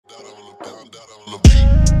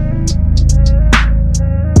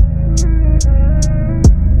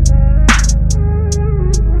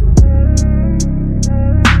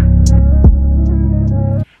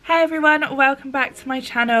everyone, welcome back to my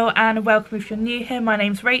channel and welcome if you're new here. My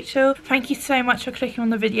name's Rachel. Thank you so much for clicking on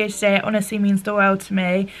the video today. It honestly means the world to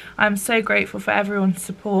me. I'm so grateful for everyone's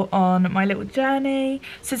support on my little journey.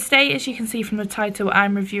 So today, as you can see from the title,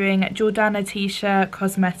 I'm reviewing Jordana Ticia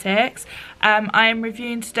Cosmetics. I am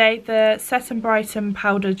reviewing today the Set and Brighten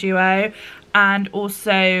Powder Duo and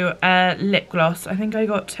also a lip gloss. I think I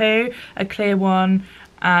got two, a clear one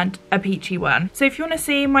and a peachy one. So if you want to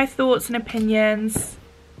see my thoughts and opinions,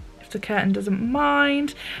 if the curtain doesn't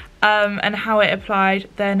mind, and how it applied,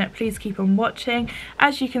 then please keep on watching.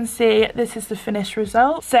 As you can see, this is the finished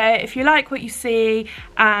result. So if you like what you see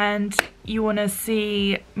and you want to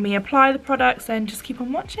see me apply the products, then just keep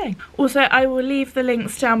on watching. Also, I will leave the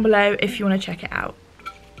links down below if you want to check it out.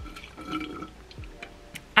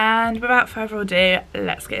 And without further ado,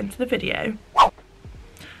 let's get into the video.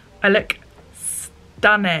 I look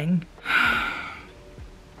stunning.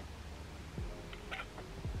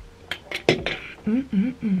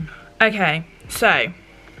 Okay, so I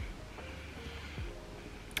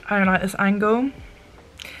don't like this angle.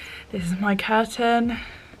 This is my curtain.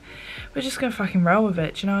 We're just gonna fucking roll with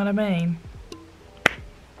it, do you know what I mean?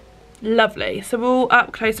 Lovely. So we're all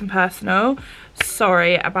up close and personal.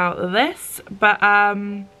 Sorry about this, but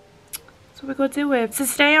that's what we've got to deal with. So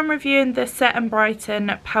today I'm reviewing the Set and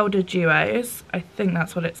Brighten Powder Duos. I think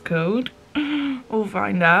that's what it's called. We'll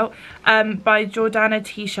find out. By Jordana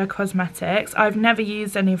Ticia Cosmetics. I've never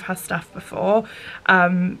used any of her stuff before,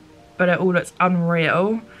 but it all looks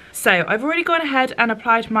unreal. So I've already gone ahead and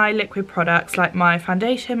applied my liquid products like my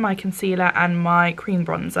foundation, my concealer and my cream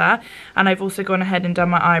bronzer, and I've also gone ahead and done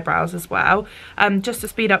my eyebrows as well, just to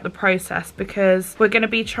speed up the process because we're going to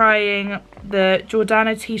be trying the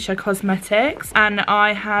Jordana Ticia Cosmetics, and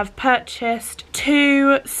I have purchased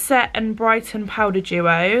two Set and Brighten powder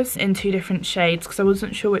duos in two different shades because I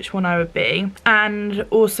wasn't sure which one I would be, and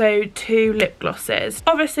also two lip glosses.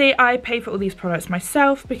 Obviously I pay for all these products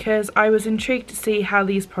myself because I was intrigued to see how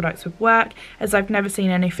these products would work, as I've never seen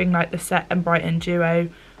anything like the Set and Brighten duo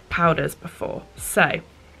powders before. So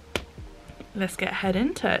let's get head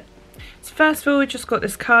into it. So first of all, we just got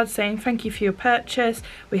this card saying thank you for your purchase,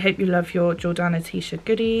 we hope you love your Jordana Ticia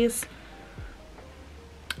goodies.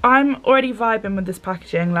 I'm already vibing with this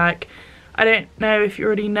packaging. Like, I don't know if you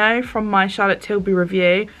already know from my Charlotte Tilbury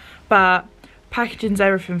review, but packaging's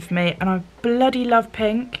everything for me and I bloody love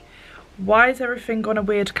pink. Why has everything gone a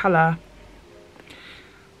weird colour?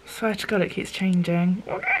 I swear to God it keeps changing.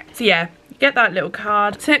 So yeah, get that little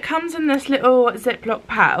card. So it comes in this little Ziploc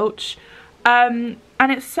pouch, and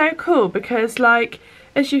it's so cool because, like,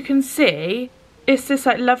 as you can see, it's this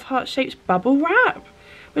like love heart shaped bubble wrap,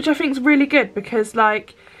 which I think is really good because,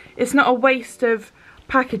 like, it's not a waste of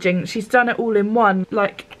packaging. She's done it all in one.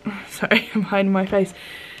 Like, sorry, I'm hiding my face.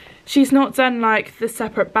 She's not done like the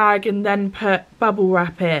separate bag and then put bubble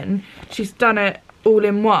wrap in. She's done it all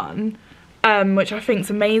in one. Which I think is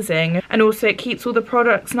amazing, and also it keeps all the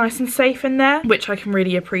products nice and safe in there, which I can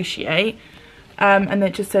really appreciate. And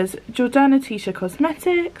it just says Jordana Ticia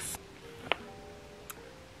Cosmetics.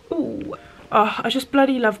 Ooh, oh, I just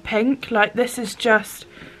bloody love pink. Like, this is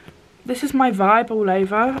my vibe all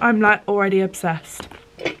over. I'm like already obsessed.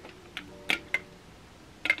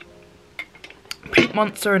 Pink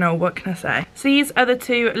monster and all, what can I say? So these are the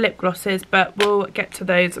two lip glosses, but we'll get to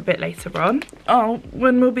those a bit later on. Oh,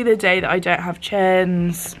 when will be the day that I don't have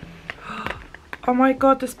chins? Oh my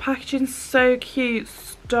God, this packaging's so cute.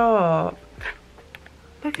 Stop.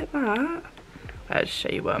 Look at that. I'll just show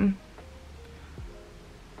you one.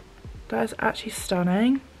 That is actually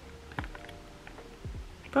stunning.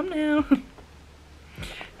 Thumbnail.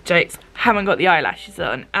 Jokes, haven't got the eyelashes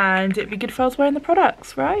on, and it'd be good if I was wearing the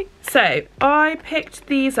products, right? So I picked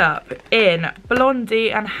these up in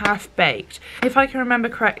Blondie and Half Baked. If I can remember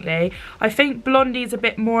correctly, I think Blondie's a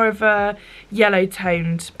bit more of a yellow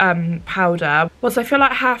toned powder, whilst I feel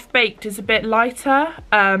like Half Baked is a bit lighter,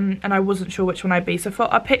 and I wasn't sure which one I'd be, so I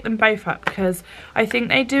thought I'd pick them both up because I think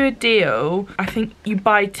they do a deal. I think you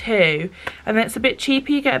buy two and then it's a bit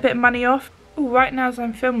cheaper, you get a bit of money off. Ooh, right now as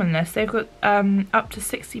I'm filming this, they've got up to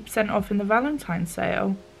 60% off in the Valentine's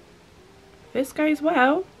sale. This goes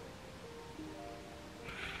well.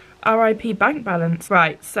 RIP bank balance.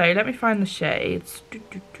 Right, so let me find the shades.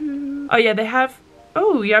 Oh yeah, they have,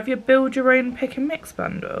 oh, you have your build your own pick and mix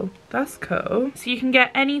bundle. That's cool. So you can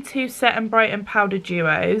get any two Set and Brighten powder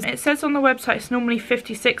duos. It says on the website it's normally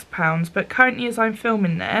 £56, but currently as I'm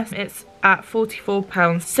filming this, it's at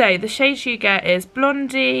 £44. So the shades you get is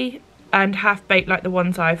Blondie and Half Baked, like the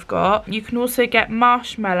ones I've got. You can also get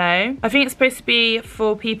Marshmellow. I think it's supposed to be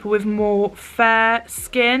for people with more fair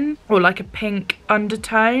skin or like a pink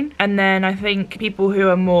undertone, and then I think people who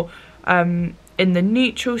are more in the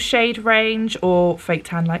neutral shade range, or fake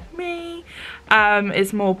tan like me,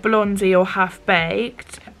 is more blondie or half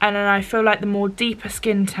baked. And then I feel like the more deeper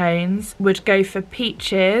skin tones would go for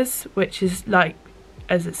peaches, which is like,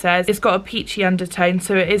 as it says, it's got a peachy undertone,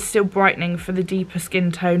 so it is still brightening for the deeper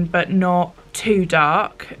skin tone, but not too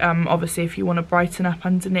dark, obviously if you want to brighten up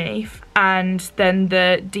underneath. And then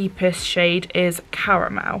the deepest shade is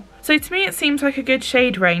caramel. So to me it seems like a good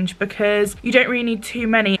shade range because you don't really need too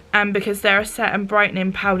many, and because they're a set and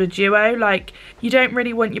brightening powder duo, like you don't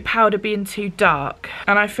really want your powder being too dark,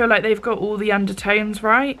 and I feel like they've got all the undertones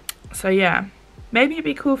right. So yeah, maybe it'd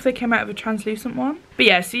be cool if they came out with a translucent one. But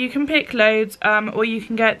yeah, so you can pick loads, or you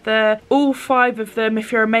can get all 5 of them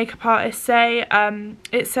if you're a makeup artist, say.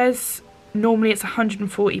 It says normally it's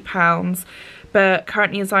 £140, but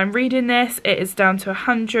currently as I'm reading this, it is down to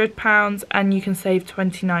 £100 and you can save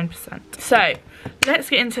 29%. So let's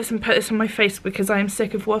get into this and put this on my face because I am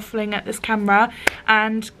sick of waffling at this camera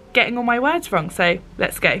and getting all my words wrong, so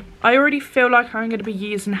let's go. I already feel like I'm going to be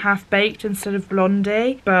using Half Baked instead of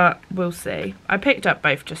Blondie, but we'll see. I picked up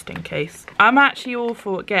both just in case. I'm actually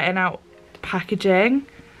awful at getting out packaging.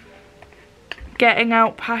 Getting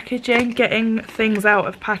things out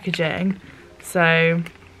of packaging, so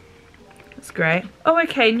that's great. Oh,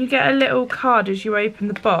 okay, and you get a little card as you open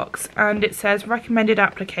the box, and it says recommended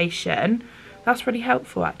application. That's really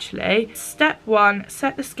helpful actually. Step 1,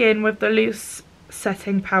 set the skin with the loose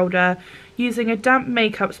setting powder using a damp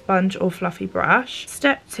makeup sponge or fluffy brush.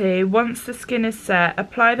 Step 2, once the skin is set,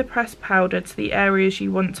 apply the pressed powder to the areas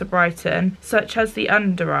you want to brighten, such as the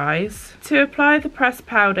under eyes. To apply the pressed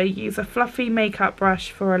powder, use a fluffy makeup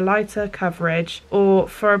brush for a lighter coverage, or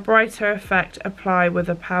for a brighter effect, apply with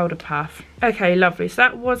a powder puff. Okay, lovely. So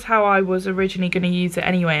that was how I was originally going to use it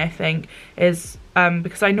anyway, I think, is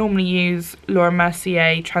because I normally use Laura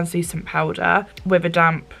Mercier translucent powder with a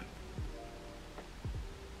damp...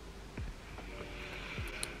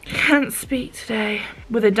 Can't speak today.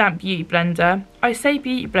 With a damp beauty blender. I say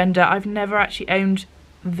beauty blender, I've never actually owned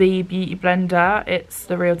the beauty blender. It's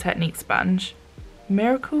the Real Technique sponge.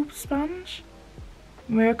 Miracle sponge?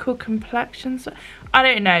 Miracle complexion? I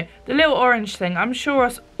don't know. The little orange thing, I'm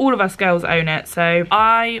sure all of us girls own it. So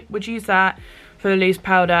I would use that for the loose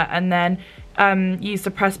powder, and then use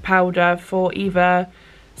the pressed powder for either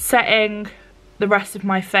setting the rest of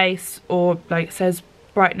my face, or like it says,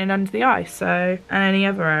 brightening under the eye, so, and any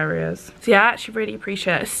other areas. So yeah, I actually really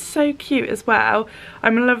appreciate it. It's so cute as well.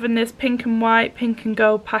 I'm loving this pink and white, pink and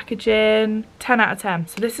gold packaging. 10 out of 10.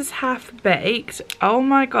 So this is Half Baked. Oh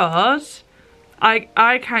my god.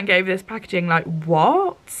 I can't get over this packaging. Like,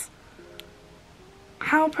 what?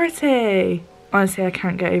 How pretty. Honestly, I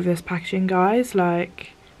can't get over this packaging, guys.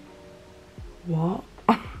 Like, what?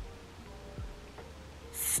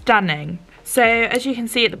 Stunning. So as you can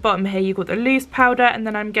see at the bottom here, you've got the loose powder, and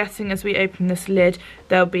then I'm guessing as we open this lid,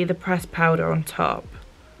 there'll be the pressed powder on top.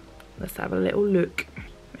 Let's have a little look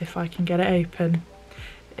if I can get it open.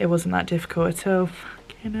 It wasn't that difficult at all.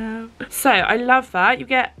 Fucking hell. So I love that. You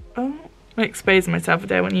get, oh, I'm exposing myself. I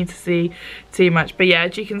don't want you to see too much. But yeah,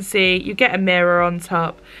 as you can see, you get a mirror on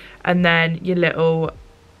top, and then your little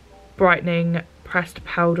brightening pressed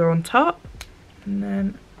powder on top. And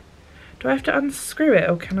then, do I have to unscrew it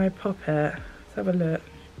or can I pop it? Let's have a look.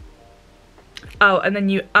 Oh, and then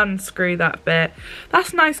you unscrew that bit.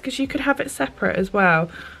 That's nice because you could have it separate as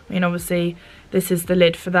well. I mean, obviously this is the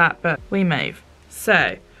lid for that, but we move.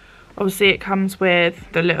 So obviously it comes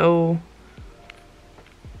with the little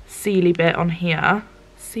sealy bit on here.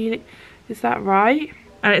 Sealy, is that right?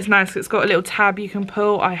 And it's nice, it's got a little tab you can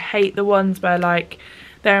pull. I hate the ones where like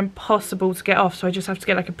they're impossible to get off, so I just have to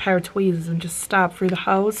get like a pair of tweezers and just stab through the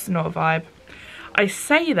holes. It's not a vibe. I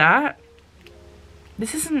say that,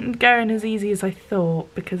 this isn't going as easy as I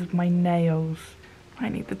thought because of my nails. I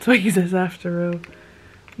need the tweezers after all.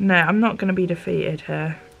 No, I'm not going to be defeated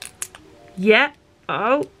here. Yeah.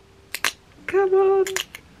 Oh, come on.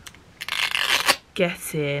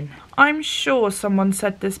 Get in. I'm sure someone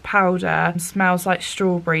said this powder smells like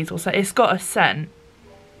strawberries or so. It's got a scent.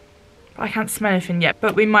 I can't smell anything yet,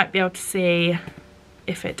 but we might be able to see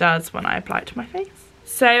if it does when I apply it to my face.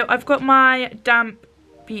 So I've got my damp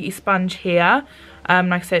beauty sponge here.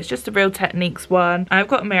 Like I said, it's just a Real Techniques one. I've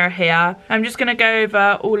got a mirror here. I'm just going to go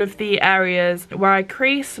over all of the areas where I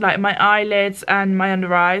crease, like my eyelids and my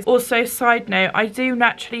under eyes. Also, side note, I do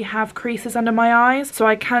naturally have creases under my eyes, so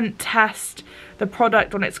I can't test the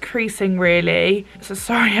product on its creasing really, so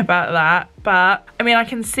sorry about that, but I mean I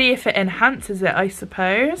can see if it enhances it, I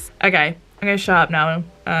suppose. Okay, I'm gonna shut up now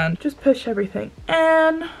and just push everything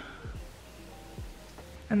in,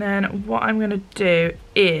 and then what I'm gonna do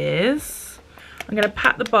is I'm going to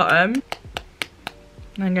pat the bottom.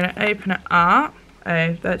 And I'm going to open it up.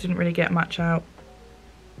 Oh, that didn't really get much out.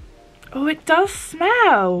 Oh, it does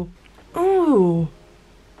smell. Ooh.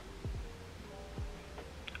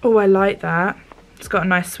 Oh, I like that. It's got a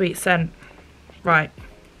nice sweet scent. Right.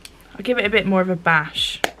 I'll give it a bit more of a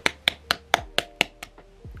bash.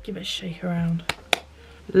 Give it a shake around.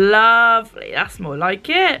 Lovely. That's more like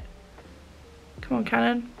it. Come on,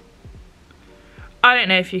 Canon. I don't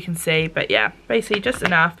know if you can see, but yeah, basically just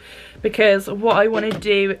enough, because what I want to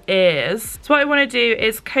do is,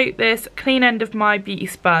 coat this clean end of my beauty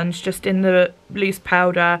sponge just in the loose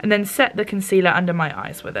powder and then set the concealer under my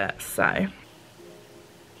eyes with it. So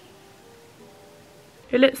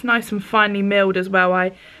it looks nice and finely milled as well.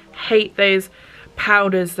 I hate those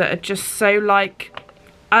powders that are just so, like,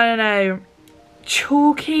 I don't know,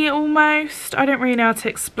 chalky almost. I don't really know how to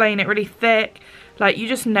explain it. Really thick. Like, you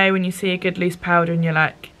just know when you see a good loose powder and you're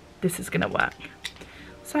like, this is gonna work.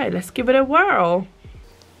 So let's give it a whirl.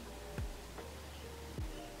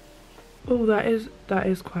 Oh, that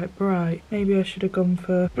is quite bright. Maybe I should have gone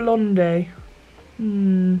for Blondie.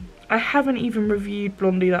 I haven't even reviewed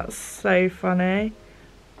Blondie. That's so funny.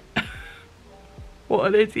 What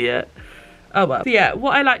an idiot. Oh well. So yeah,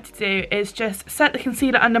 what I like to do is just set the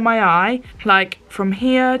concealer under my eye, like from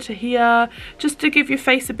here to here, just to give your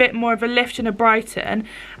face a bit more of a lift and a brighten.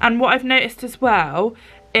 And what I've noticed as well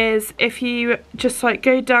is if you just like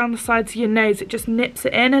go down the sides of your nose, it just nips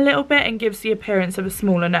it in a little bit and gives the appearance of a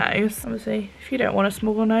smaller nose. Obviously, if you don't want a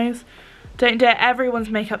smaller nose, don't do it. Everyone's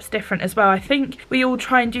makeup's different as well. I think we all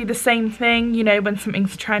try and do the same thing, you know, when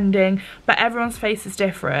something's trending, but everyone's face is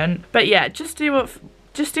different. But yeah, just do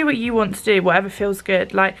what you want to do, whatever feels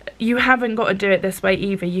good. Like, you haven't got to do it this way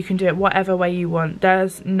either. You can do it whatever way you want.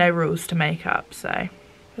 There's no rules to makeup. So,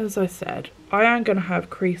 as I said, I am going to have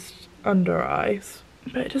creased under eyes,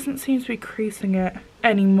 but it doesn't seem to be creasing it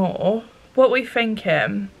anymore. What are we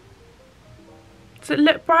thinking? Does it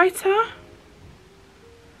look brighter?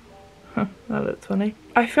 Huh, that looks funny.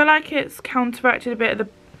 I feel like it's counteracted a bit of the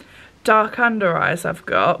dark under eyes I've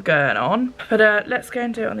got going on. But let's go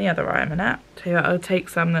and do it on the other eye a minute. Tell you what, I'll take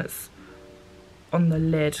some that's on the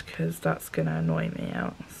lid because that's going to annoy me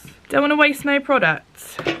else. Don't want to waste no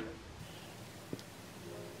products.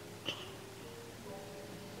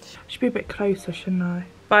 Should be a bit closer, shouldn't I?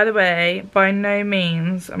 By the way, by no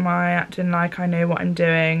means am I acting like I know what I'm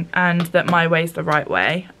doing and that my way's the right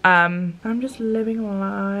way. I'm just living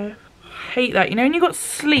life. I hate that. You know when you got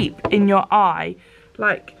sleep in your eye?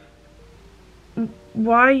 Like,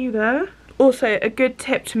 why are you there? Also, a good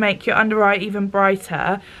tip to make your under eye even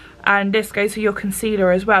brighter, and this goes for your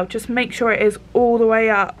concealer as well, just make sure it is all the way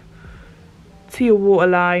up to your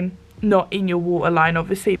waterline. Not in your waterline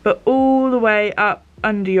obviously, but all the way up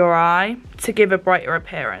under your eye to give a brighter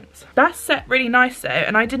appearance. That's set really nice though,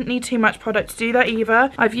 and I didn't need too much product to do that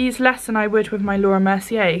either. I've used less than I would with my Laura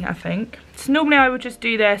Mercier, I think. So normally I would just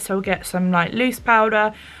do this. I'll get some like loose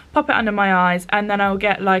powder, pop it under my eyes, and then I'll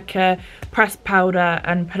get like a pressed powder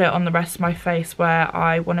and put it on the rest of my face where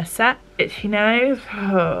I want to set. Itchy nose.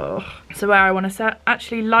 Oh. So where I want to set,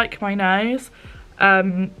 actually like my nose.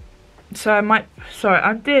 So I might, sorry,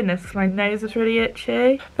 I'm doing this because my nose is really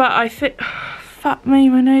itchy. But I think, fuck me,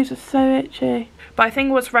 my nose is so itchy. But I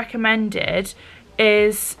think what's recommended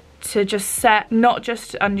is to just set, not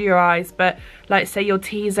just under your eyes, but like say your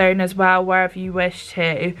T-zone as well, wherever you wish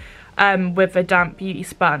to, with a damp beauty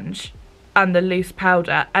sponge and the loose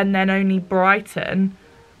powder, and then only brighten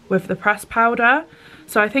with the pressed powder.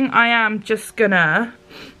 So I think I am just gonna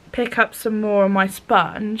pick up some more on my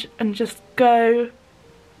sponge and just go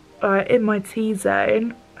in my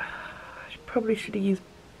T-zone. I probably should have used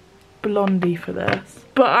Blondie for this,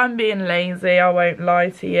 but I'm being lazy, I won't lie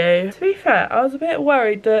to you. To be fair, I was a bit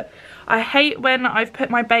worried that I hate when I've put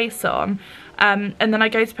my base on and then I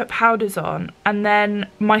go to put powders on and then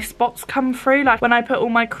my spots come through. Like when I put all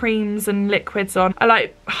my creams and liquids on, I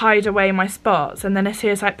like hide away my spots, and then as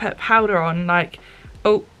soon as I put powder on, like,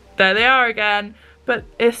 oh, there they are again. But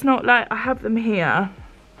it's not like I have them here.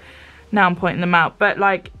 Now I'm pointing them out, but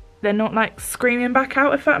like they're not like screaming back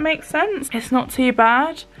out, if that makes sense. It's not too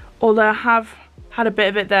bad, although I have had a bit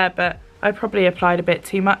of it there, but I probably applied a bit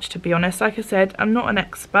too much, to be honest. Like I said, I'm not an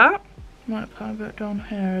expert. Might apply a bit down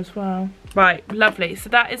here as well. Right, lovely. So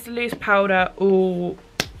that is the loose powder all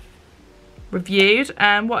reviewed,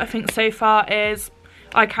 and what I think so far is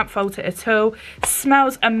I can't fault it at all.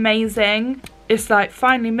 Smells amazing. It's like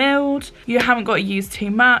finely milled. You haven't got to use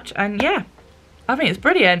too much, and yeah, I think it's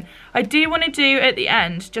brilliant. I do want to do at the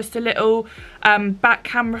end just a little back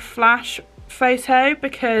camera flash photo,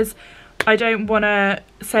 because I don't want to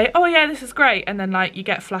say, oh yeah, this is great, and then like you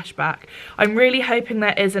get flashback. I'm really hoping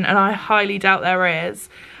there isn't, and I highly doubt there is,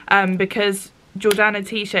 because Jordana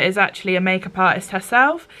Ticia is actually a makeup artist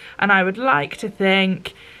herself, and I would like to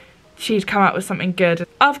think she'd come up with something good.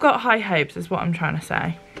 I've got high hopes is what I'm trying to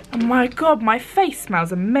say. Oh my god, my face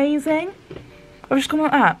smells amazing. I've just gone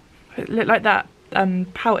like that. It looked like that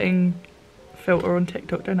pouting filter on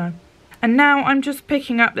TikTok, don't I? And now I'm just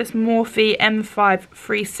picking up this Morphe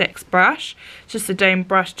M536 brush, just a dome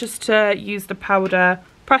brush, just to use the powder,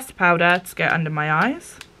 press the powder to get under my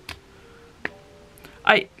eyes.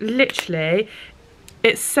 I literally,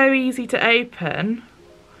 it's so easy to open,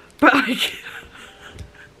 but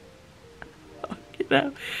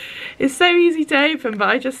it's so easy to open, but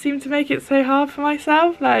I just seem to make it so hard for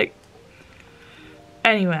myself, like.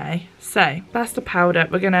 Anyway, so that's the powder.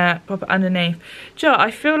 We're gonna pop it underneath. Joe, I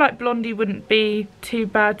feel like Blondie wouldn't be too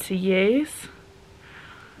bad to use.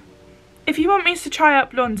 If you want me to try out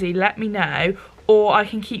Blondie, let me know, or I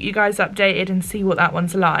can keep you guys updated and see what that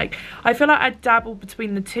one's like. I feel like I'd dabble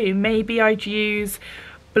between the two. Maybe I'd use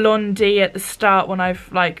Blondie at the start when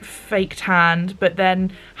I've like fake tanned, but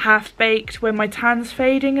then half baked when my tan's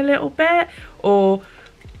fading a little bit, or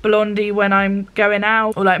Blondie when I'm going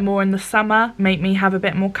out, or like more in the summer, make me have a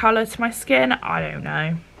bit more colour to my skin. I don't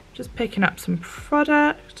know. Just picking up some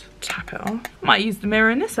product. Tap it on. Might use the mirror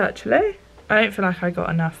in this actually. I don't feel like I got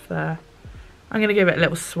enough there. I'm going to give it a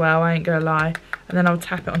little swell, I ain't going to lie. And then I'll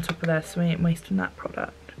tap it on top of there so we ain't wasting that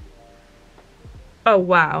product. Oh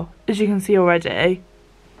wow, as you can see already.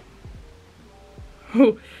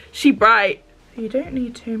 Oh, she bright. You don't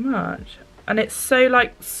need too much. And it's so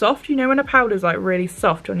like soft, you know when a powder's like really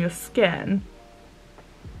soft on your skin.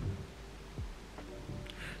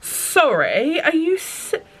 Sorry, are you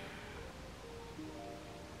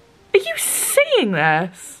seeing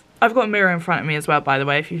this? I've got a mirror in front of me as well, by the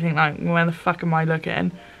way, if you think like, where the fuck am I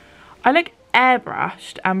looking? I look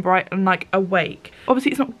airbrushed and bright and like awake.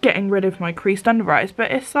 Obviously it's not getting rid of my creased under eyes,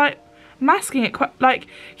 but it's like masking it quite, like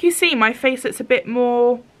you see my face, it's a bit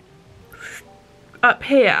more up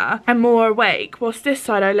here and more awake, whilst this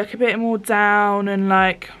side I look a bit more down and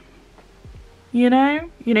like, you know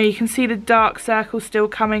you can see the dark circles still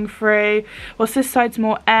coming through, whilst this side's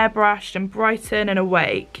more airbrushed and Brighten and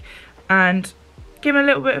awake, and give it a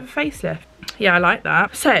little bit of a facelift. Yeah, I like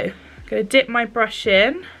that. So I'm gonna dip my brush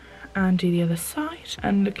in and do the other side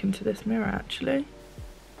and look into this mirror actually.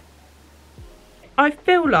 I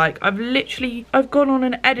feel like I've gone on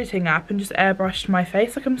an editing app and just airbrushed my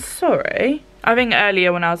face. Like, I'm sorry. I think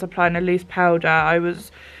earlier when I was applying a loose powder, I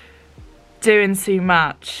was doing too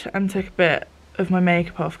much and took a bit of my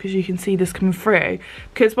makeup off, because you can see this coming through.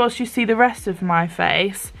 Because whilst you see the rest of my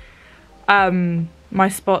face, my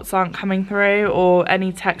spots aren't coming through, or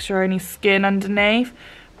any texture or any skin underneath.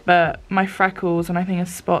 But my freckles and I think a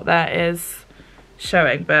spot there is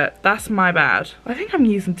showing, but that's my bad. I think I'm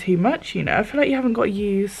using too much, you know. I feel like you haven't got to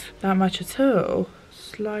use that much at all.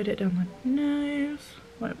 Slide it down my nose.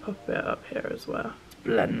 Might pop a bit up here as well.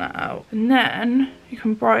 Blend that out. And then you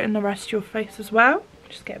can brighten the rest of your face as well.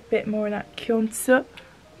 Just get a bit more of that contour.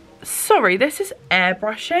 Sorry, this is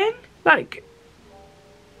airbrushing. Like,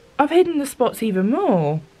 I've hidden the spots even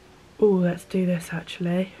more. Oh, let's do this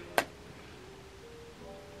actually.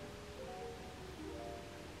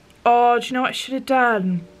 Oh, do you know what I should have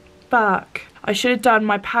done? Fuck. I should have done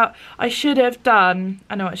my I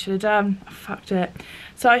know what I should have done. I fucked it.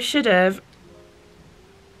 So I should have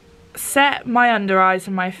set my under eyes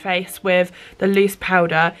and my face with the loose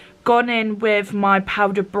powder, gone in with my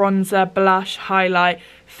powder bronzer, blush, highlight,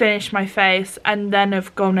 finished my face, and then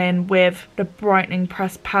have gone in with the brightening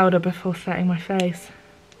pressed powder before setting my face.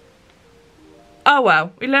 Oh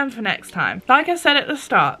well, we learn for next time. Like I said at the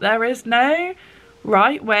start, there is no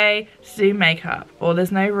right way to do makeup, or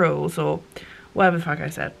there's no rules, or whatever the fuck I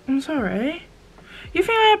said. I'm sorry. You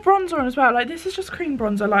think I had bronzer on as well? Like, this is just cream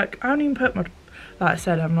bronzer. Like, I don't even put my, like I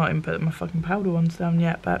said, I'm not even putting my fucking powder ones down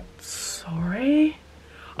yet, but sorry.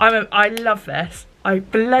 I love this. I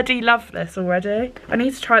bloody love this already. I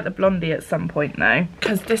need to try the Blondie at some point though,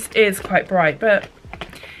 because this is quite bright, but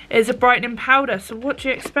it's a brightening powder, so what do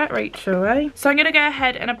you expect, Rachel, eh? So I'm gonna go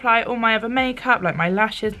ahead and apply all my other makeup, like my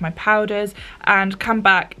lashes, my powders, and come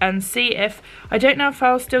back and see if, I don't know if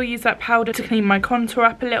I'll still use that powder to clean my contour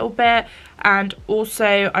up a little bit, and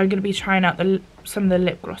also I'm gonna be trying out some of the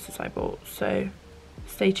lip glosses I bought, so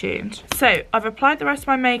stay tuned. So I've applied the rest of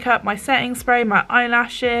my makeup, my setting spray, my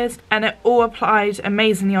eyelashes, and it all applied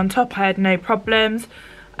amazingly on top. I had no problems.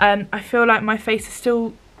 I feel like my face is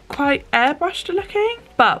still quite airbrushed looking,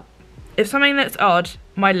 but if something looks odd,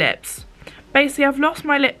 my lips. Basically, I've lost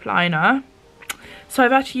my lip liner, So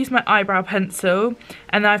I've actually used my eyebrow pencil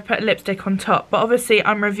and then I've put lipstick on top. But obviously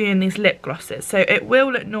I'm reviewing these lip glosses, so it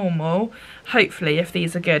will look normal, hopefully, if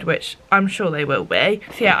these are good, which I'm sure they will be.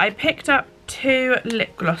 So yeah, I picked up 2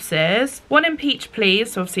 lip glosses. One in Peach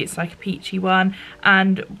Please, so obviously it's like a peachy one,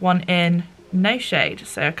 and one in No Shade,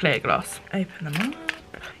 so a clear gloss. Open them up.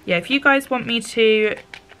 Yeah, if you guys want me to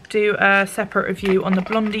do a separate review on the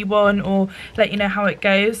Blondie one or let you know how it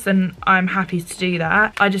goes, then I'm happy to do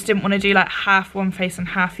that. I just didn't want to do like half one face and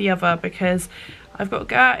half the other because I've got to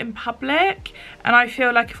go out in public and I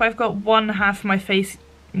feel like if I've got one half of my face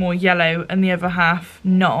more yellow and the other half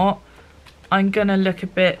not, I'm gonna look a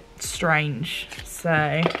bit strange. So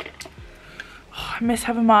I miss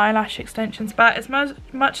having my eyelash extensions back. As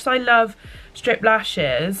much as I love strip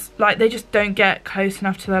lashes, like they just don't get close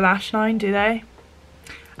enough to the lash line, do they?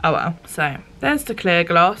 Oh well. So there's the clear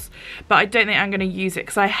gloss, but I don't think I'm going to use it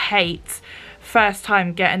because I hate first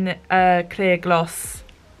time getting a clear gloss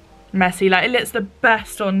messy. Like, it looks the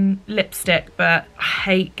best on lipstick, but I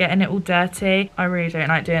hate getting it all dirty. I really don't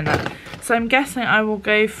like doing that. So I'm guessing I will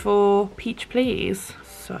go for Peach Please.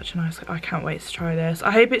 Such a nice, I can't wait to try this. I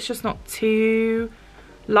hope it's just not too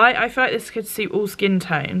light. I feel like this could suit all skin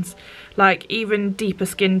tones, like even deeper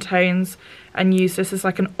skin tones, and use this as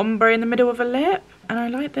like an ombre in the middle of a lip. And I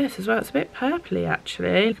like this as well. It's a bit purpley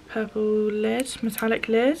actually. Like a purple lid, metallic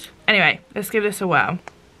lid. Anyway, let's give this a whirl.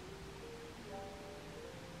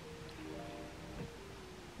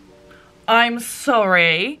 I'm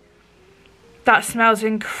sorry. That smells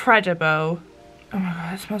incredible. Oh my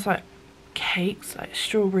god, it smells like cakes, like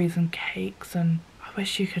strawberries and cakes, and I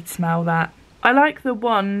wish you could smell that. I like the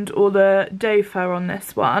wand or the doe fur on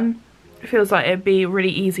this one. It feels like it'd be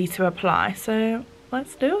really easy to apply, so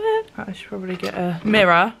let's do it. I should probably get a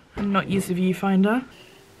mirror and not use the viewfinder.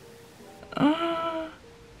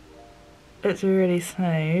 It's really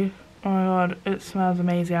smooth. Oh my god, it smells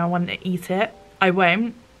amazing. I want to eat it. I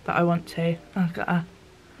won't, but I want to. I've got a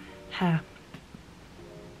hair.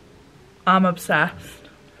 I'm obsessed.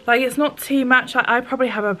 Like, it's not too much. I probably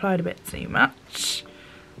have applied a bit too much.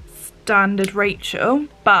 Standard Rachel.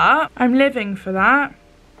 But I'm living for that.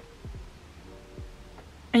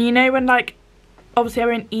 And you know when, like, obviously I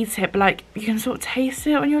won't eat it, but like you can sort of taste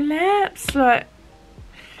it on your lips. Like,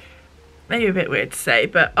 maybe a bit weird to say,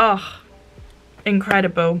 but oh,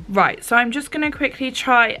 incredible. Right, so I'm just going to quickly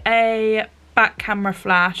try a back camera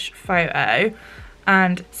flash photo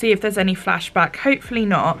and see if there's any flashback. Hopefully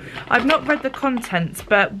not. I've not read the contents,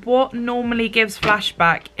 but what normally gives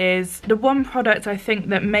flashback is the one product I think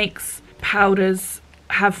that makes powders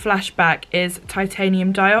have flashback is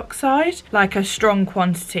titanium dioxide, like a strong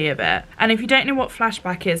quantity of it. And if you don't know what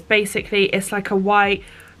flashback is, basically it's like a white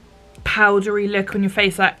powdery look on your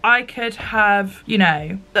face. Like, I could have, you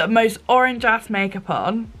know, the most orange ass makeup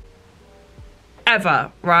on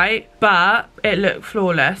ever, right? But it looked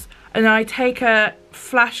flawless. And I take a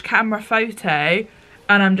flash camera photo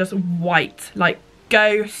and I'm just white, like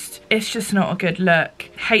ghost. It's just not a good look.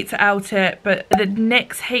 Hate to out it, but the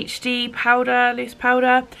NYX HD powder, loose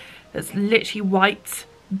powder, that's literally white,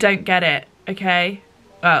 don't get it, okay?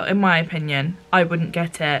 Well, in my opinion, I wouldn't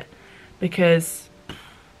get it because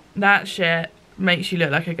that shit makes you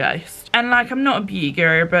look like a ghost. And like, I'm not a beauty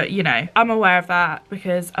guru, but you know, I'm aware of that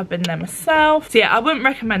because I've been there myself. So yeah, I wouldn't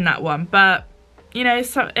recommend that one, but you know,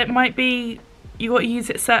 so it might be, you got to use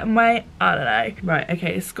it a certain way. I don't know. Right,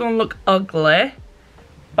 okay, it's gonna look ugly,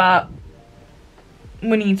 but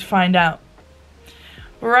we need to find out.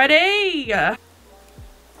 Ready?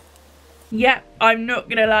 Yep, I'm not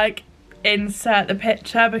gonna like insert the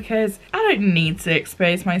picture because I don't need to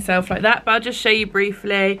expose myself like that, but I'll just show you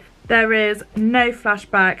briefly. There is no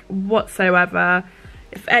flashback whatsoever.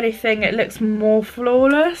 If anything, it looks more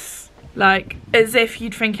flawless. Like, as if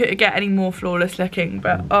you'd think it would get any more flawless looking,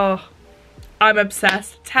 but oh, I'm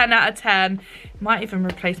obsessed. 10 out of 10. Might even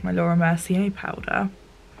replace my Laura Mercier powder.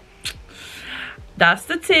 That's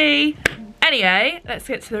the tea. Anyway, let's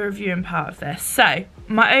get to the reviewing part of this. So,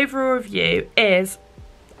 my overall review is,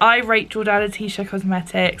 I rate Jordana Ticia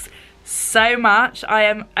Cosmetics so much. I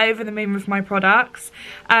am over the moon with my products.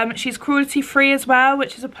 She's cruelty free as well,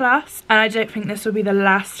 which is a plus, and I don't think this will be the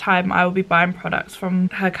last time I will be buying products from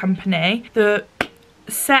her company. The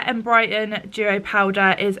Set and Brighten duo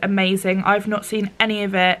powder is amazing. I've not seen any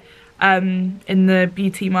of it in the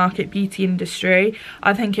beauty market, beauty industry.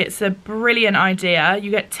 I think it's a brilliant idea. You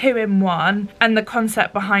get 2 in 1, and the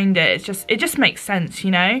concept behind it just makes sense, you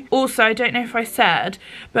know. Also, I don't know if I said,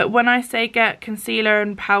 but when I say get concealer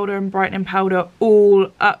and powder and brightening powder all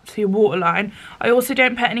up to your waterline, I also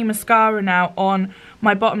don't put any mascara now on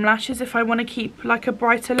my bottom lashes if I want to keep like a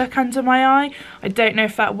brighter look under my eye. I don't know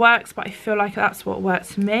if that works, but I feel like that's what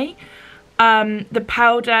works for me. The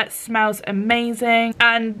powder smells amazing,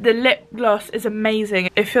 and the lip gloss is amazing.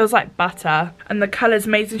 It feels like butter, and the colour's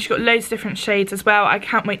amazing. She's got loads of different shades as well. I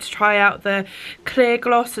can't wait to try out the clear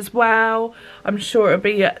gloss as well. I'm sure it'll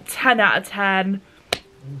be a 10 out of 10.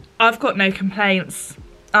 I've got no complaints.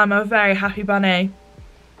 I'm a very happy bunny.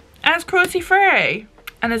 And it's cruelty free.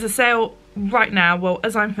 And there's a sale right now, well,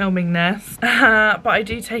 as I'm filming this. But I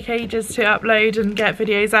do take ages to upload and get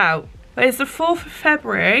videos out. But it's the 4th of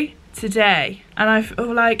February today, and I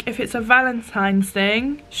feel like if it's a Valentine's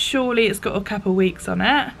thing, surely it's got a couple weeks on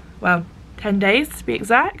it. Well, 10 days to be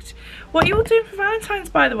exact. What are you all doing for Valentine's,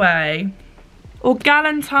 by the way? Or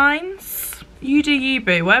Galentine's? You do you,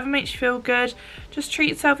 boo. Whatever makes you feel good. Just treat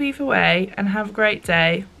yourself either way and have a great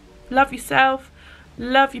day. Love yourself.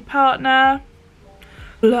 Love your partner.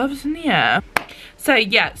 Love's in the air. So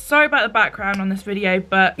yeah, sorry about the background on this video,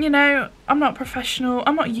 but you know, I'm not professional.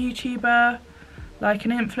 I'm not a YouTuber, like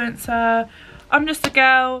an influencer. I'm just a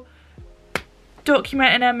girl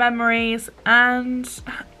documenting her memories and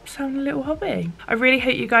having a little hobby. I really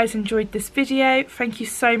hope you guys enjoyed this video. Thank you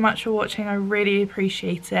so much for watching. I really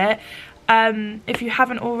appreciate it. If you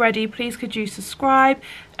haven't already, please could you subscribe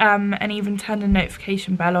and even turn the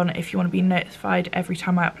notification bell on if you want to be notified every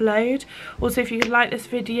time I upload. Also, if you could like this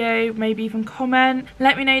video, maybe even comment.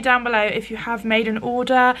 Let me know down below if you have made an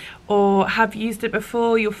order or have used it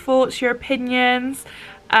before, your thoughts, your opinions.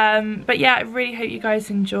 But yeah, I really hope you guys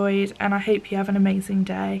enjoyed, and I hope you have an amazing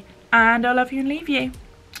day. And I love you and leave you.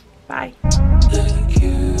 Bye.